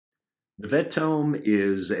The Vet-tome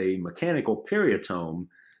is a mechanical periotome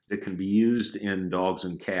that can be used in dogs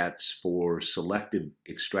and cats for selective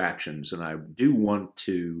extractions. And I do want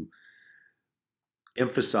to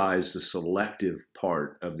emphasize the selective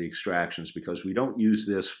part of the extractions because we don't use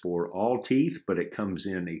this for all teeth, but it comes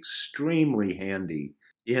in extremely handy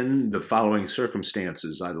in the following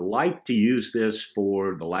circumstances. I like to use this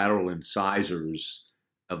for the lateral incisors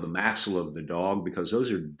of the maxilla of the dog because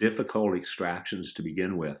those are difficult extractions to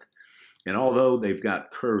begin with. And although they've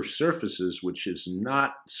got curved surfaces, which is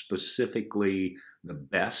not specifically the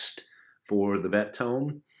best for the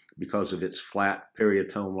Vet-tome because of its flat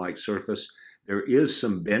periotome-like surface, there is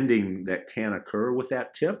some bending that can occur with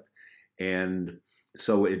that tip. And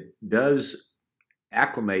so it does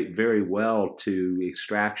acclimate very well to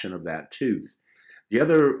extraction of that tooth. The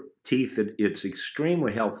other teeth that it's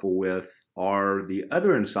extremely helpful with are the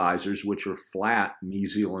other incisors, which are flat,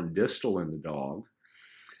 mesial and distal in the dog,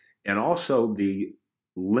 and also the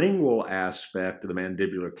lingual aspect of the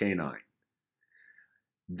mandibular canine.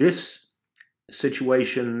 This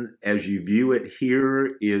situation, as you view it here,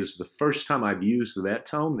 is the first time I've used the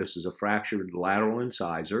Vet-tome. This is a fractured lateral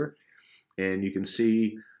incisor, and you can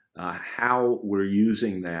see how we're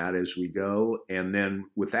using that as we go. And then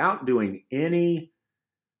without doing any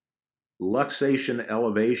luxation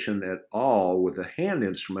elevation at all with a hand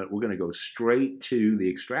instrument, we're going to go straight to the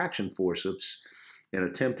extraction forceps and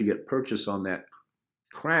attempt to get purchase on that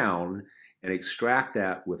crown and extract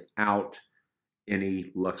that without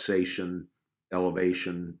any luxation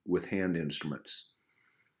elevation with hand instruments.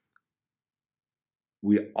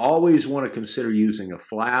 We always want to consider using a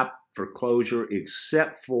flap for closure,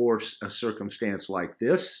 except for a circumstance like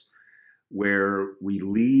this, where we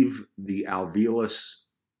leave the alveolus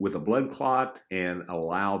with a blood clot and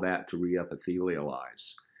allow that to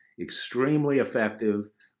reepithelialize. Extremely effective,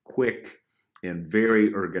 quick, and very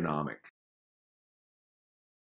ergonomic.